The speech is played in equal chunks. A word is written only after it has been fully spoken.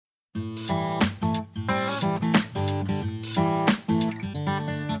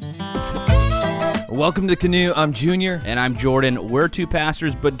welcome to Canoe. I'm Junior. And I'm Jordan. We're two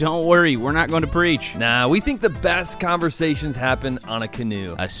pastors, but don't worry, we're not going to preach. Nah, we think the best conversations happen on a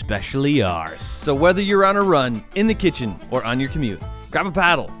canoe. Especially ours. So whether you're on a run, in the kitchen, or on your commute, grab a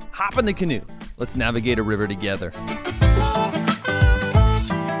paddle, hop in the canoe. Let's navigate a river together.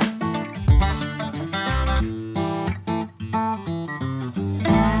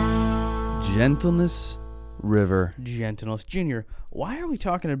 Gentleness River. Gentleness. Junior, why are we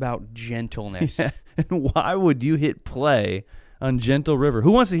talking about gentleness? Yeah. And why would you hit play on Gentle River?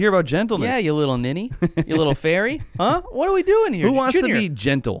 Who wants to hear about gentleness? Yeah, you little ninny. You little fairy. Huh? What are we doing here? Who wants Junior, to be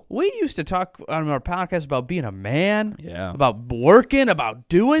gentle? We used to talk on our podcast about being a man. Yeah. About working, about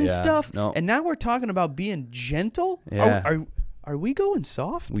doing Yeah, stuff. no. And now we're talking about being gentle? Yeah. Are we going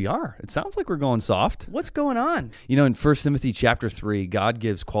soft? We are. It sounds like we're going soft. What's going on? You know, in 1 Timothy chapter 3, God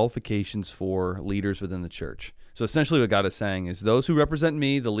gives qualifications for leaders within the church. So essentially what God is saying is those who represent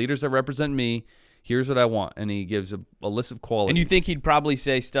me, the leaders that represent me, here's what I want. And he gives a list of qualities. And you think he'd probably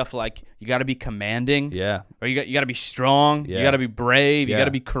say stuff like, you got to be commanding. Yeah. Or you got to be strong. Yeah. You got to be brave. You Yeah. got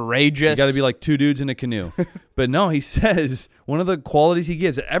to be courageous. You got to be like two dudes in a canoe. But no, he says one of the qualities he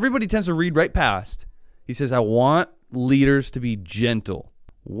gives that everybody tends to read right past. He says, I want leaders to be gentle.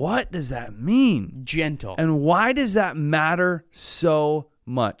 What does that mean? gentle. And why does that matter so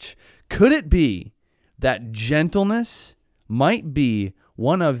much? Could it be that gentleness might be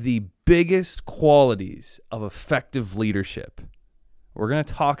one of the biggest qualities of effective leadership? We're going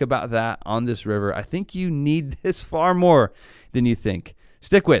to talk about that on this river. I think you need this far more than you think.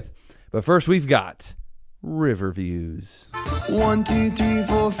 Stick with. But first, we've got river views. 1, 2, 3,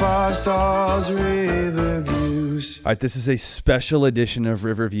 4, 5 stars, river views. All right, this is a special edition of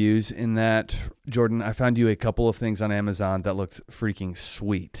River Views in that, Jordan, I found you a couple of things on Amazon that looked freaking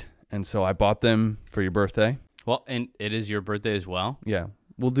sweet. And so I bought them for your birthday. Well, and it is your birthday as well. Yeah,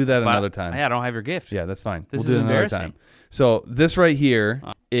 we'll do that another time. Yeah, I don't have your gift. Yeah, that's fine. This We'll is do it another embarrassing. time. So this right here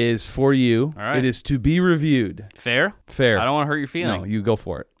is for you. All right. It is to be reviewed. Fair? Fair. I don't want to hurt your feelings. No, you go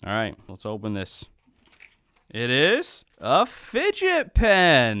for it. All right, let's open this. It is a fidget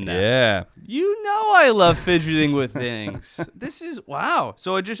pen. Yeah. You know I love fidgeting with things. This is, wow.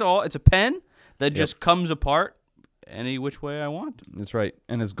 So it's a pen that just comes apart any which way I want. That's right.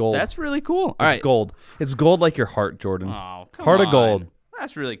 And it's gold. That's really cool. All It's right. gold. It's gold like your heart, Jordan. Oh, come Heart on. of gold.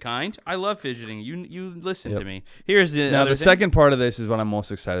 That's really kind. I love fidgeting. You listen to me. Here's the Now, other the thing. second part of this is what I'm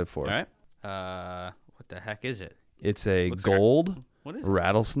most excited for. All right. What the heck is it? It's a Looks like gold What is it?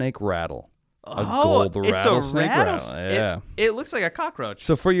 rattlesnake rattle. A Oh, gold it's rattlesnake a rattle. Yeah. It looks like a cockroach.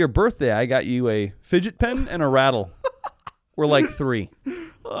 So for your birthday, I got you a fidget pen and a rattle. We're like 3.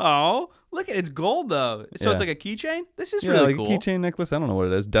 Oh, look at it's gold though. So Yeah. it's like a keychain. This is Yeah, really like cool. a keychain necklace. I don't know what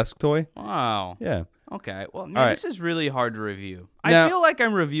it is. Desk toy. Wow. Yeah. Okay. Well, man, All right. this is really hard to review. Now- I feel like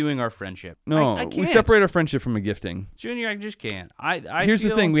I'm reviewing our friendship. No, I we can't. separate our friendship from a gifting. Junior, I just can't. I Here's the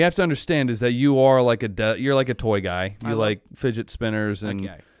feel- thing: we have to understand is that you are like you're like a toy guy. You love- like fidget spinners and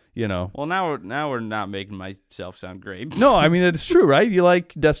Okay. you know. Well, now we're not making myself sound great. No, I mean it's true, right? You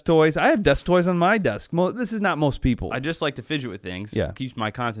like desk toys. I have desk toys on my desk. This is not most people. I just like to fidget with things. Yeah. Keeps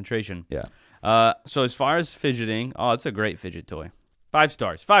my concentration. Yeah. So as far as fidgeting, it's a great fidget toy. 5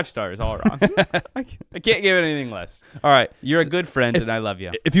 stars. 5 stars all around. I can't give it anything less. All right. You're a good friend, and I love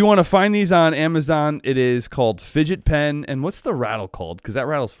you. If you want to find these on Amazon, it is called Fidget Pen. And what's the rattle called? Because that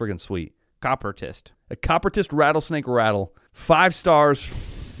rattle's friggin' sweet. Coppertist. A Coppertist rattlesnake rattle. 5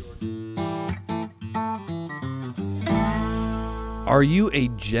 stars. Are you a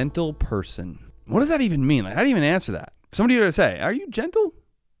gentle person? What does that even mean? Like, how do you even answer that? Somebody were to say, are you gentle?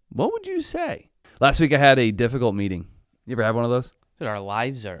 What would you say? Last week I had a difficult meeting. You ever have one of those? Dude, our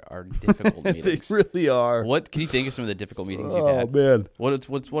lives are difficult meetings. They really are. What can you think of some of the difficult meetings you've Oh, had? man. What's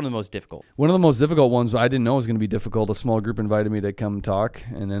one of the most difficult? One of the most difficult ones I didn't know was going to be difficult. A small group invited me to come talk,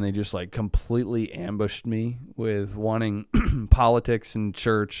 and then they just like completely ambushed me with wanting politics and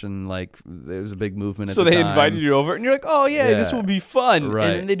church, and like there was a big movement at So the they time. invited you over, and you're like, "Oh yeah, this Yeah. will be fun." Right.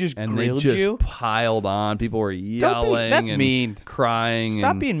 And then they just and grilled they just you. piled on. People were yelling. That's and mean. crying.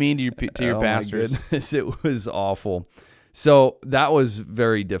 Stop and, being mean to your oh pastors. My goodness, it was awful. So that was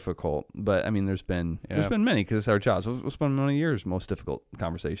very difficult. But I mean, there's been many because it's our jobs. We'll spend many years most difficult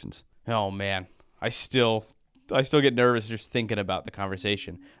conversations. Oh man, I still get nervous just thinking about the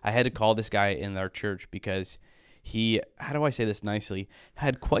conversation. I had to call this guy in our church because he, how do I say this nicely,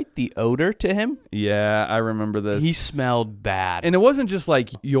 had quite the odor to him. Yeah, I remember this. He smelled bad. And it wasn't just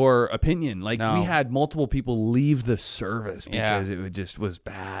like your opinion. Like No. we had multiple people leave the service Yeah. because it just was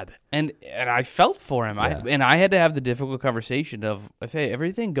bad. And I felt for him. Yeah. I had to have the difficult conversation of, hey,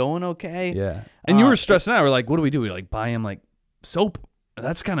 everything going okay? Yeah. And you were stressing out. We're like, what do? We like buy him like soap.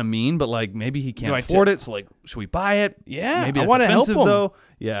 that's kind of mean, but like maybe he Do can't I afford it. So like, should we buy it? Yeah, maybe I that's wanna help offensive him. though.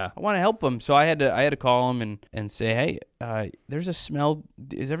 Yeah. I want to help him. So I had to call him and say, hey, there's a smell.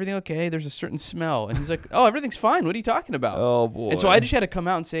 Is everything okay? There's a certain smell. And he's like, oh, everything's fine. What are you talking about? Oh boy. And so I just had to come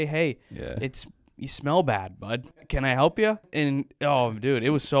out and say, hey, Yeah. you smell bad, bud. Can I help you? And oh, dude, it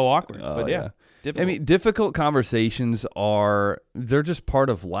was so awkward. Oh, but yeah. I mean, difficult conversations they're just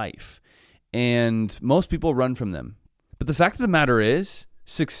part of life. And most people run from them. But the fact of the matter is,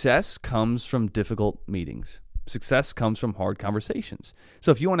 success comes from difficult meetings. Success comes from hard conversations.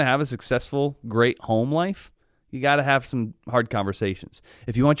 So if you want to have a successful, great home life, you got to have some hard conversations.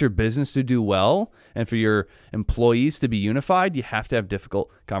 If you want your business to do well and for your employees to be unified, you have to have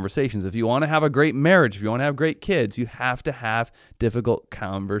difficult conversations. If you want to have a great marriage, if you want to have great kids, you have to have difficult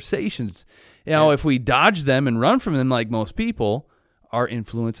conversations. You know, if we dodge them and run from them like most people, our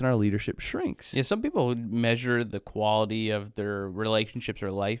influence and our leadership shrinks. Yeah, some people measure the quality of their relationships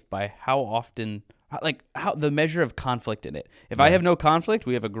or life by how often, like how the measure of conflict in it. If I have no conflict,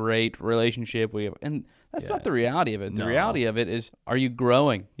 we have a great relationship. And that's not the reality of it. The reality of it is, are you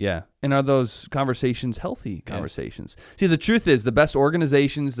growing? Yeah. And are those conversations healthy conversations? See, the truth is the best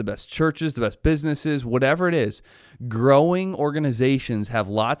organizations, the best churches, the best businesses, whatever it is, growing organizations have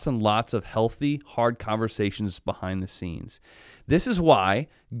lots and lots of healthy, hard conversations behind the scenes. This is why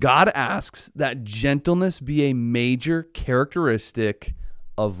God asks that gentleness be a major characteristic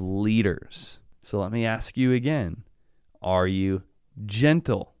of leaders. So let me ask you again, are you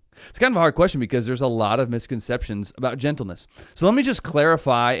gentle? It's kind of a hard question because there's a lot of misconceptions about gentleness. So let me just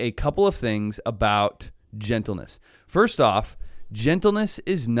clarify a couple of things about gentleness. First off, gentleness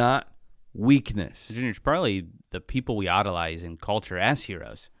is not weakness. Junior, it's probably the people we idolize in culture as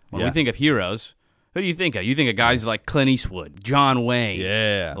heroes. When Yeah. we think of heroes, who do you think of? You think of guys like Clint Eastwood, John Wayne,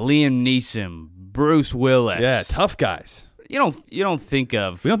 Liam Neeson, Bruce Willis. Yeah, tough guys. You don't think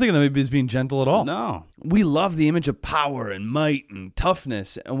of. We don't think of them as being gentle at all. No. We love the image of power and might and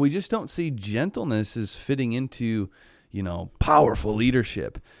toughness, and we just don't see gentleness as fitting into, powerful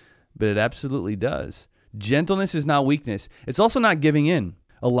leadership. But it absolutely does. Gentleness is not weakness. It's also not giving in.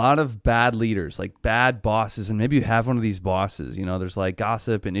 A lot of bad leaders, like bad bosses, and maybe you have one of these bosses, there's like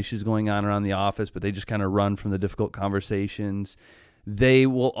gossip and issues going on around the office, but they just kind of run from the difficult conversations. They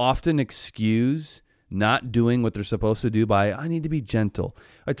will often excuse not doing what they're supposed to do by, I need to be gentle.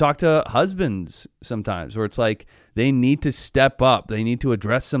 I talk to husbands sometimes where it's like they need to step up. They need to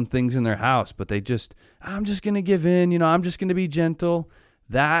address some things in their house, but I'm just going to give in, I'm just going to be gentle.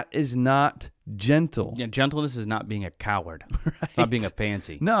 That is not gentle. Yeah, gentleness is not being a coward. Right. It's not being a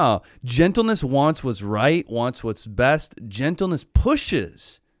pansy. No, gentleness wants what's right, wants what's best. Gentleness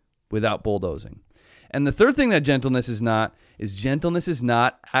pushes without bulldozing. And the third thing that gentleness is not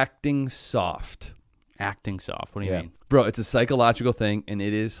acting soft. Acting soft. What do you mean? Bro, it's a psychological thing, and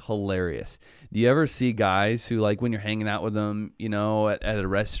it is hilarious. Do you ever see guys who, like, when you're hanging out with them, at a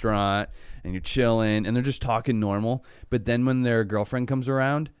restaurant, and you're chilling, and they're just talking normal, but then when their girlfriend comes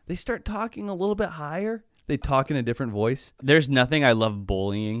around, they start talking a little bit higher? They talk in a different voice? There's nothing I love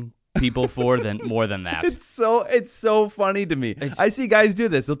bullying people for more than that. It's so funny to me. I see guys do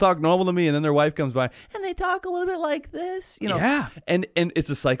this. They'll talk normal to me, and then their wife comes by, and they talk a little bit like this, Yeah. And it's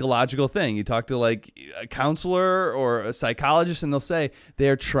a psychological thing. You talk to like a counselor or a psychologist, and they'll say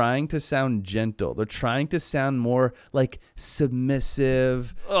they're trying to sound gentle. They're trying to sound more like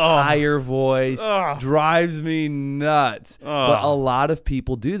submissive, higher voice. Drives me nuts. But a lot of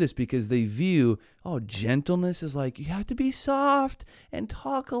people do this because they view, gentleness is like you have to be soft and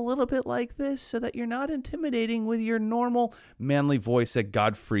talk a little bit like this so that you're not intimidating with your normal manly voice that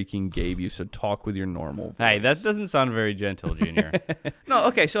God freaking gave you. So talk with your normal voice. Hey, that doesn't sound very gentle, Junior. No,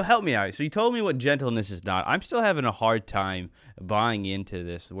 okay, so help me out. So you told me what gentleness is not. I'm still having a hard time buying into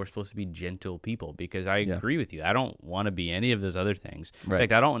this. We're supposed to be gentle people because I agree with you. I don't want to be any of those other things. Right. In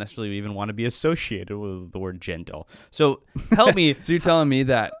fact, I don't necessarily even want to be associated with the word gentle. So help me. So you're telling me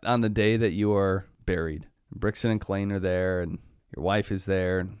that on the day that you are buried, Brixton and Clayton are there, and your wife is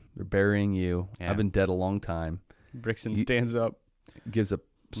there, and they're burying you. Yeah. I've been dead a long time. Brixton stands up. Gives a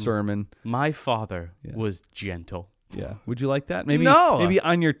sermon. My father was gentle. Yeah. Would you like that? Maybe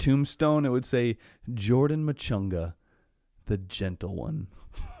on your tombstone it would say Jordan Machunga, the gentle one.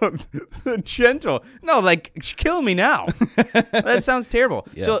 Gentle? No, like kill me now. That sounds terrible.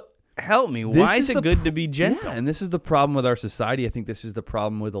 Yeah. So help me. Why is it good to be gentle? Yeah, and this is the problem with our society. I think this is the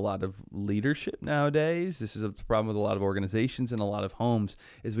problem with a lot of leadership nowadays. This is a problem with a lot of organizations and a lot of homes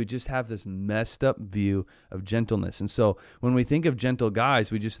is we just have this messed up view of gentleness. And so when we think of gentle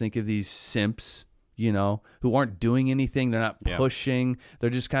guys, we just think of these simps, who aren't doing anything. They're not pushing. They're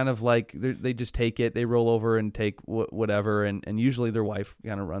just kind of like, they just take it. They roll over and take whatever. And usually their wife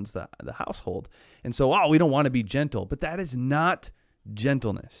kind of runs the household. And so, we don't want to be gentle. But that is not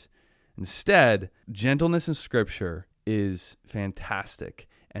gentleness. Instead, gentleness in Scripture is fantastic.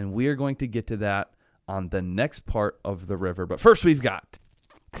 And we are going to get to that on the next part of the river. But first we've got...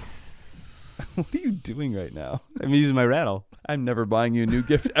 What are you doing right now? I'm using my rattle. I'm never buying you a new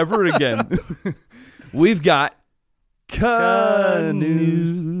gift ever again. We've got canoes.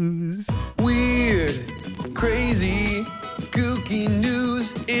 Weird, crazy, kooky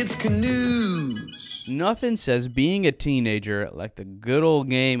news. It's canoes. Nothing says being a teenager like the good old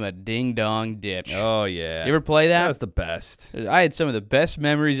game of Ding Dong Ditch. Oh, yeah. You ever play that? That was the best. I had some of the best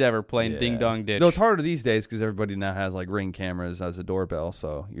memories ever playing Ding Dong Ditch. No, it's harder these days because everybody now has like Ring cameras as a doorbell,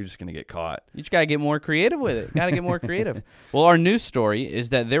 so you're just going to get caught. You just got to get more creative with it. Got to get more creative. Well, our news story is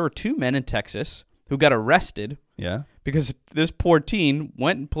that there were 2 men in Texas who got arrested because this poor teen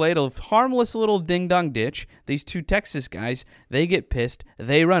went and played a harmless little ding-dong ditch. These 2 Texas guys, they get pissed.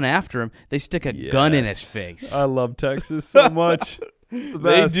 They run after him. They stick a gun in his face. I love Texas so much. It's the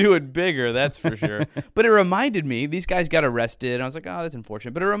best. They do it bigger, that's for sure. But it reminded me, these guys got arrested, and I was like, oh, that's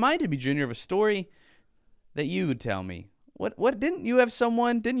unfortunate. But it reminded me, Junior, of a story that you would tell me. What didn't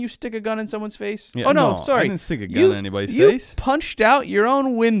you stick a gun in someone's face? Yeah, oh, no, sorry. I didn't stick a gun in anybody's you face. You punched out your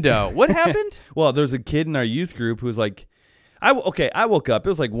own window. What happened? Well, there's a kid in our youth group who was like, I woke up. It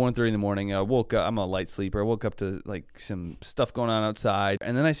was like 1:30 in the morning. I woke up. I'm a light sleeper. I woke up to like some stuff going on outside.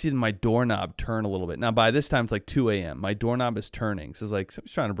 And then I see my doorknob turn a little bit. Now, by this time, it's like 2 a.m. My doorknob is turning. So it's like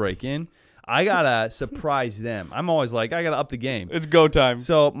somebody's trying to break in. I got to surprise them. I'm always like, I got to up the game. It's go time.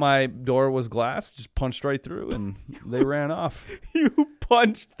 So my door was glass, just punched right through, and they ran off. You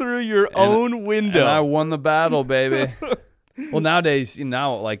punched through your own window. And I won the battle, baby. Well, nowadays,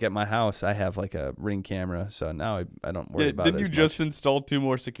 like at my house, I have like a Ring camera, so now I don't worry about it. Didn't you just install 2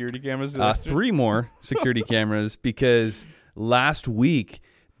 more security cameras? 3 more security cameras, because last week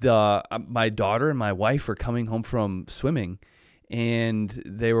my daughter and my wife were coming home from swimming, and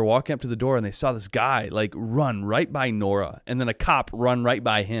they were walking up to the door, and they saw this guy like run right by Nora, and then a cop run right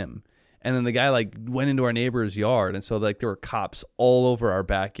by him. And then the guy like went into our neighbor's yard, and so like there were cops all over our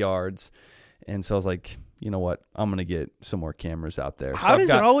backyards. And so I was like, you know what? I'm going to get some more cameras out there. How does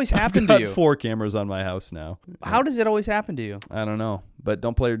it always happen to you? I've got 4 cameras on my house now. How does it always happen to you? I don't know. But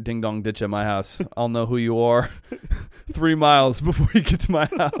don't play Ding Dong Ditch at my house. I'll know who you are 3 miles before you get to my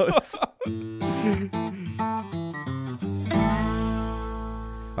house.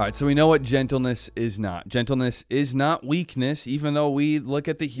 All right, so we know what gentleness is not. Gentleness is not weakness, even though we look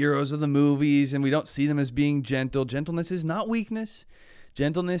at the heroes of the movies and we don't see them as being gentle. Gentleness is not weakness.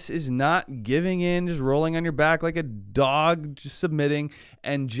 Gentleness is not giving in, just rolling on your back like a dog, just submitting.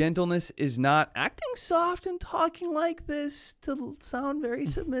 And gentleness is not acting soft and talking like this to sound very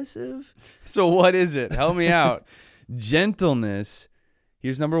submissive. So what is it? Help me out. Gentleness,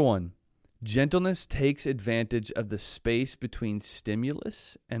 here's number 1. Gentleness takes advantage of the space between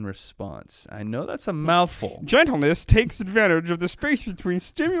stimulus and response. I know that's a mouthful. Gentleness takes advantage of the space between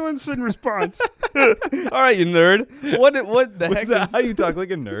stimulus and response. All right, you nerd. What the heck is that? How you talk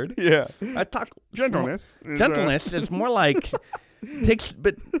like a nerd? Yeah. I talk gentleness. Gentleness is more like takes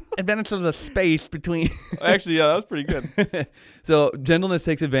advantage of the space between. Actually, yeah, that was pretty good. So gentleness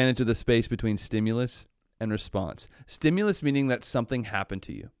takes advantage of the space between stimulus and response. Stimulus meaning that something happened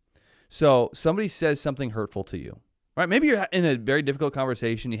to you. So somebody says something hurtful to you, right? Maybe you're in a very difficult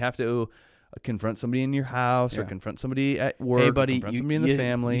conversation. You have to confront somebody in your house or confront somebody at work. Hey, buddy, confront somebody in the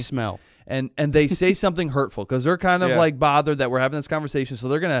family. You smell. And they say something hurtful because they're kind of like bothered that we're having this conversation. So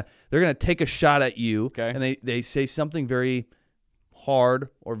they're gonna take a shot at you. Okay. And they say something very hard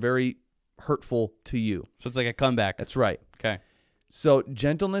or very hurtful to you. So it's like a comeback. That's right. Okay. So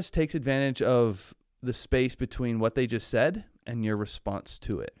gentleness takes advantage of the space between what they just said and your response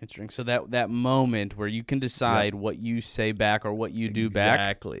to it. Interesting. So that moment where you can decide what you say back or what you do back.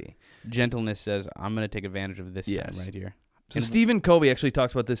 Exactly. Gentleness says, I'm going to take advantage of this time right here. So Stephen Covey actually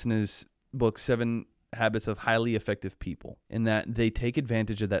talks about this in his book, 7 Habits of Highly Effective People, in that they take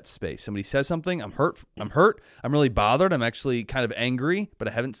advantage of that space. Somebody says something, I'm hurt, I'm really bothered, I'm actually kind of angry, but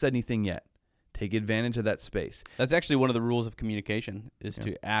I haven't said anything yet. Take advantage of that space. That's actually one of the rules of communication is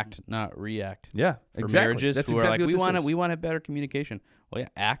to act, not react. Yeah, for exactly. marriages That's who exactly are like, what we want a better communication. Well, yeah,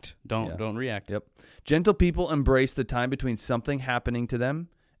 act, don't react. Yep. Gentle people embrace the time between something happening to them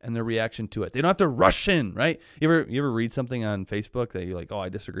and their reaction to it. They don't have to rush in, right? You ever read something on Facebook that you're like, oh, I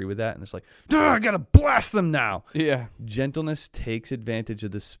disagree with that, and it's like, I gotta blast them now. Yeah. Gentleness takes advantage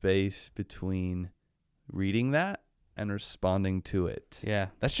of the space between reading that and responding to it. Yeah,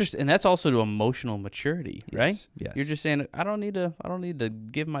 that's also to emotional maturity, right? Yes. You're just saying, I don't need to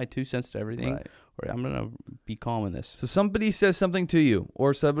give my 2 cents to everything, Right. or I'm gonna be calm in this. So somebody says something to you,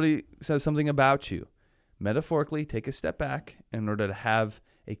 or somebody says something about you. Metaphorically, take a step back in order to have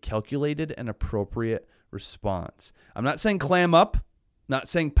a calculated and appropriate response. I'm not saying clam up, not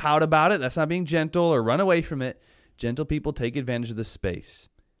saying pout about it. That's not being gentle or run away from it. Gentle people take advantage of the space.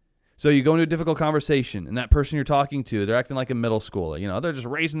 So you go into a difficult conversation, and that person you're talking to, they're acting like a middle schooler. You know, they're just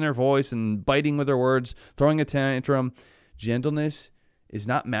raising their voice and biting with their words, throwing a tantrum. Gentleness is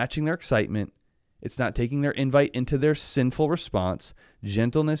not matching their excitement. It's not taking their invite into their sinful response.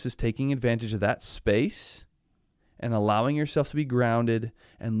 Gentleness is taking advantage of that space and allowing yourself to be grounded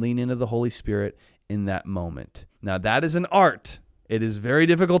and lean into the Holy Spirit in that moment. Now, that is an art. It is very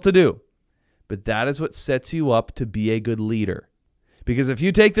difficult to do, but that is what sets you up to be a good leader. Because if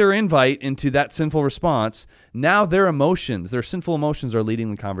you take their invite into that sinful response, now their sinful emotions are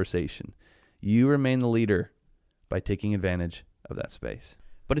leading the conversation. You remain the leader by taking advantage of that space.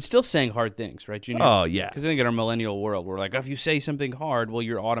 But it's still saying hard things, right, Junior? Oh, yeah. Because I think in our millennial world, we're like, if you say something hard, well,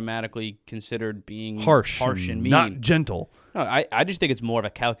 you're automatically considered being Harsh and mean. not gentle. No, I just think it's more of a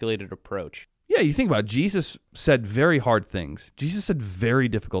calculated approach. Yeah, you think about it. Jesus said very hard things. Jesus said very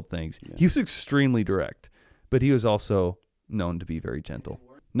difficult things. Yeah. He was extremely direct, but he was also known to be very gentle.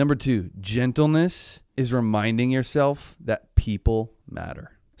 Number 2, gentleness is reminding yourself that people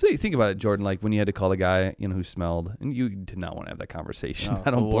matter. So you think about it, Jordan, like when you had to call the guy, who smelled, and you did not want to have that conversation. No,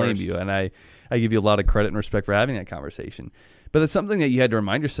 I don't blame you, and I give you a lot of credit and respect for having that conversation. But it's something that you had to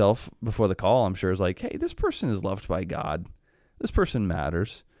remind yourself before the call, I'm sure, is like, hey, this person is loved by God. This person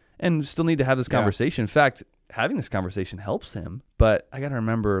matters, and still need to have this conversation. In fact, having this conversation helps him, but I got to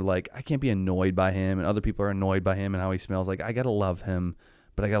remember, like, I can't be annoyed by him, and other people are annoyed by him and how he smells. Like, I got to love him,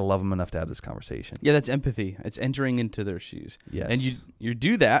 but I got to love him enough to have this conversation. Yeah, that's empathy. It's entering into their shoes. Yes. And you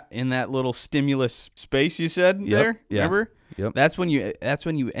do that in that little stimulus space you said there. Yeah. Remember? Yep. That's when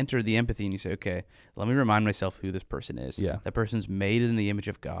you enter the empathy and you say, okay, let me remind myself who this person is. Yeah. That person's made in the image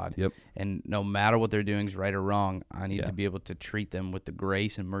of God. Yep. And no matter what they're doing is right or wrong, I need to be able to treat them with the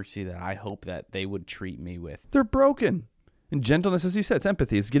grace and mercy that I hope that they would treat me with. They're broken. And gentleness, as you said, it's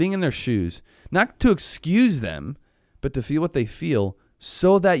empathy. It's getting in their shoes. Not to excuse them, but to feel what they feel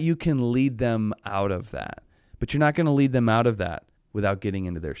so that you can lead them out of that. But you're not going to lead them out of that without getting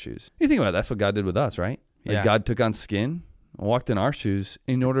into their shoes. You think about it, that's what God did with us, right? Like God took on skin and walked in our shoes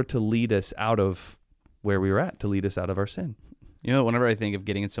in order to lead us out of where we were at, to lead us out of our sin. You know, whenever I think of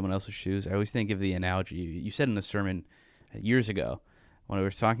getting in someone else's shoes, I always think of the analogy you said in a sermon years ago when we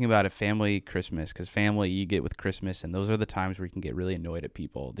were talking about a family Christmas, because family you get with Christmas, and those are the times where you can get really annoyed at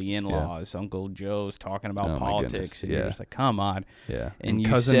people. The in-laws, Uncle Joe's talking about politics, and you're just like, come on. Yeah. And you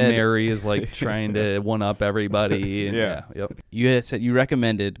Cousin said, Mary is like trying to one-up everybody. And Yep. You said you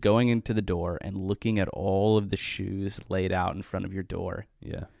recommended going into the door and looking at all of the shoes laid out in front of your door.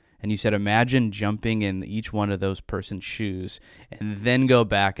 Yeah. And you said, imagine jumping in each one of those person's shoes and then go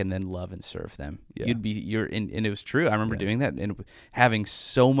back and then love and serve them. Yeah. And it was true. I remember doing that and having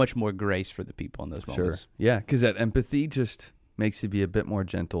so much more grace for the people in those moments. Sure. Yeah, because that empathy just makes you be a bit more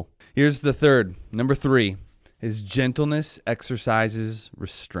gentle. Here's the third. Number 3 is gentleness exercises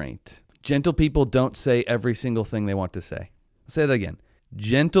restraint. Gentle people don't say every single thing they want to say. I'll say that again.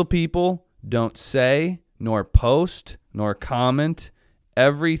 Gentle people don't say, nor post, nor comment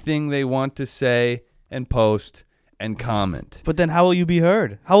everything they want to say and post and comment. But then how will you be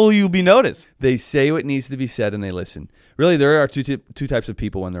heard? How will you be noticed? They say what needs to be said and they listen. Really, there are two types of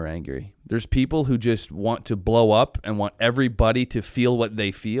people when they're angry. There's people who just want to blow up and want everybody to feel what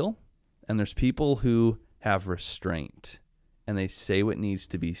they feel. And there's people who have restraint and they say what needs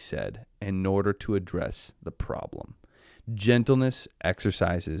to be said in order to address the problem. Gentleness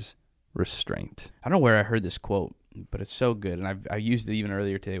exercises restraint. I don't know where I heard this quote, but it's so good, and I used it even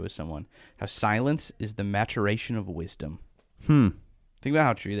earlier today with someone. How silence is the maturation of wisdom. Think about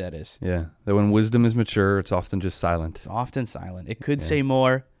how true that is. Yeah, that when wisdom is mature, it's often just silent. It's often silent. It could say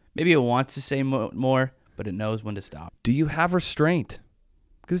more. Maybe it wants to say more, but it knows when to stop. Do you have restraint?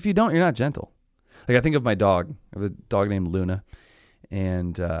 Because if you don't, you're not gentle. Like I think of my dog. I have a dog named Luna,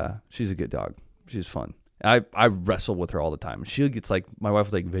 and she's a good dog. She's fun. I wrestle with her all the time. She gets like, my wife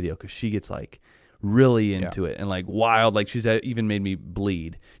will take video because she gets like really into it and like wild. Like she's even made me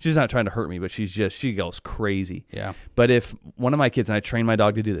bleed. She's not trying to hurt me, but she goes crazy. Yeah. But if one of my kids, and I train my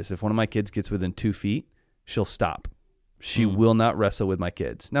dog to do this, if one of my kids gets within 2 feet, she'll stop. She will not wrestle with my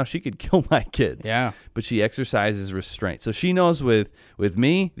kids. Now she could kill my kids. Yeah. But she exercises restraint. So she knows with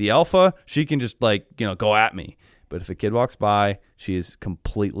me, the alpha, she can just go at me. But if a kid walks by, she is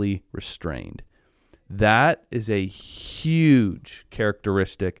completely restrained. That is a huge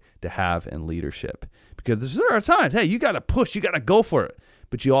characteristic to have in leadership, because there are times, hey, you got to push, you got to go for it,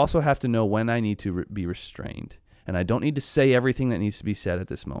 but you also have to know when I need to be restrained, and I don't need to say everything that needs to be said at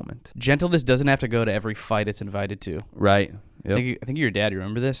this moment. Gentleness doesn't have to go to every fight it's invited to. Right. Yep. I think your dad, you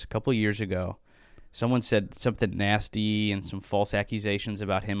remember this? A couple of years ago, someone said something nasty and some false accusations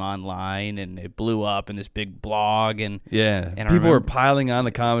about him online, and it blew up in this big blog. And people were piling on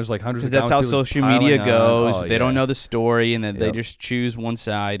the comments, like hundreds of comments. That's how social media goes. Oh, they don't know the story, and then they Yep. just choose one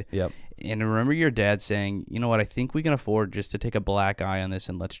side. Yep. And I remember your dad saying, you know what, I think we can afford just to take a black eye on this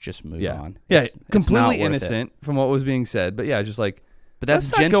and let's just move on. Yeah, It's completely not worth innocent from what was being said, but yeah, just like, But that's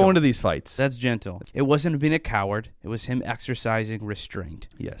let's not gentle. go into these fights. That's gentle. It wasn't being a coward. It was him exercising restraint.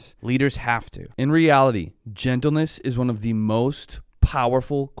 Yes. Leaders have to. In reality, gentleness is one of the most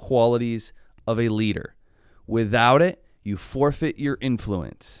powerful qualities of a leader. Without it, you forfeit your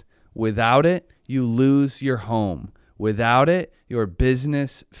influence. Without it, you lose your home. Without it, your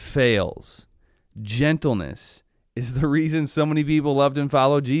business fails. Gentleness is the reason so many people loved and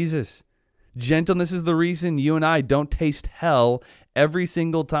followed Jesus. Gentleness is the reason you and I don't taste hell every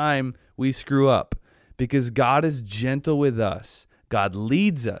single time we screw up, because God is gentle with us. God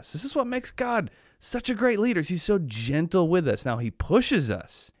leads us. This is what makes God such a great leader. He's so gentle with us. Now, he pushes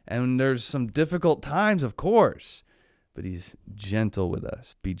us, and there's some difficult times, of course, but he's gentle with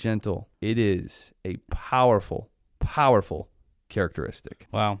us. Be gentle. It is a powerful characteristic.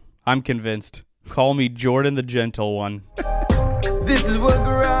 Wow. I'm convinced. Call me Jordan the Gentle One. This is what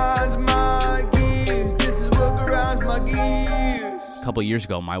grinds my gears. This is what grinds my gears. A couple of years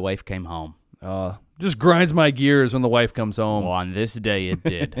ago, my wife came home. Just grinds my gears when the wife comes home. Well, on this day it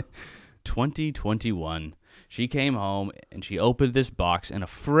did. 2021. She came home and she opened this box, and a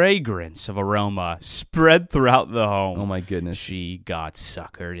fragrance of aroma spread throughout the home. Oh my goodness. She got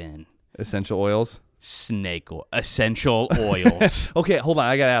suckered in. Essential oils. Snake oil. Essential oils. Okay, hold on.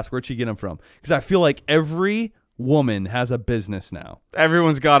 I got to ask, where'd she get them from? Because I feel like every woman has a business now.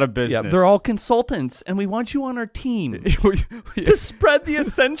 Everyone's got a business. Yeah, they're all consultants, and we want you on our team to spread the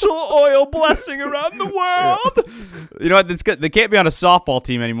essential oil blessing around the world. You know what? That's good. They can't be on a softball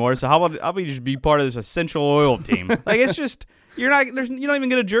team anymore. So how about you just be part of this essential oil team? Like, it's just you don't even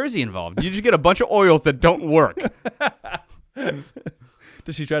get a jersey involved. You just get a bunch of oils that don't work.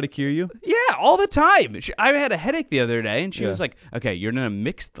 Does she try to cure you? Yeah, all the time. I had a headache the other day, and she was like, okay, you're going to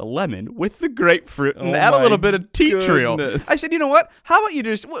mix the lemon with the grapefruit and add a little bit of tea tree. I said, you know what? How about you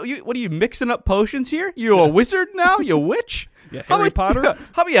just, what are you mixing up potions here? You a wizard now? You a witch? Yeah, Harry Potter?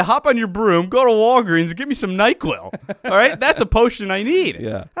 How about you hop on your broom, go to Walgreens, and give me some NyQuil? All right? That's a potion I need.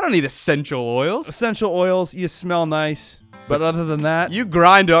 Yeah. I don't need essential oils. Essential oils, you smell nice. But other than that, You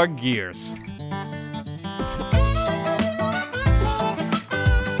grind our gears.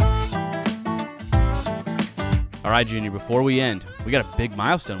 All right, Junior, before we end, we got a big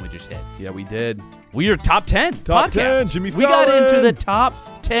milestone we just hit. yeah, we did. We are top 10 Top podcast. 10, Jimmy We got Fallon. into the top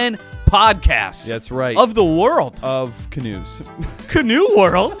 10 podcasts. That's right. Of the world. Of canoes. Canoe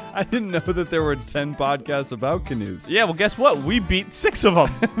world. I didn't know that there were 10 podcasts about canoes. Yeah, well, guess what? We beat 6 of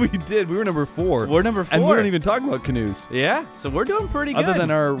them. We did. We were number 4. We're number 4. And we don't even talk about canoes. Yeah, so we're doing pretty good. Other than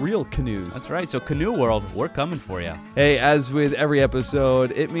our real canoes. That's right. So Canoe World, we're coming for you. Hey, as with every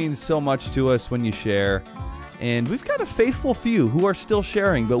episode, it means so much to us when you share. And we've got a faithful few who are still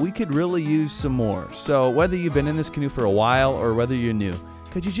sharing, but we could really use some more. So whether you've been in this canoe for a while or whether you're new,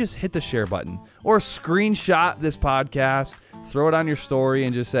 could you just hit the share button or screenshot this podcast, throw it on your story,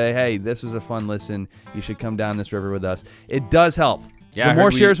 and just say, hey, this was a fun listen. You should come down this river with us. It does help. Yeah, the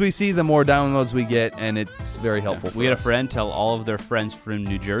more shares we see, the more downloads we get, and it's very helpful for We had us. a friend tell all of their friends from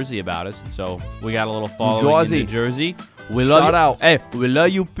New Jersey about us, so we got a little following in New Jersey. We love Shout you. out. Hey, we love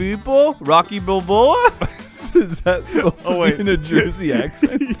you people. Rocky Balboa. Is that supposed to be in a Jersey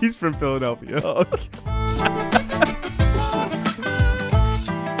accent? He's from Philadelphia. Okay.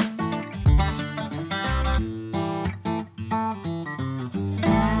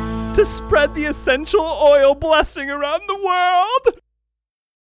 To spread the essential oil blessing around the world.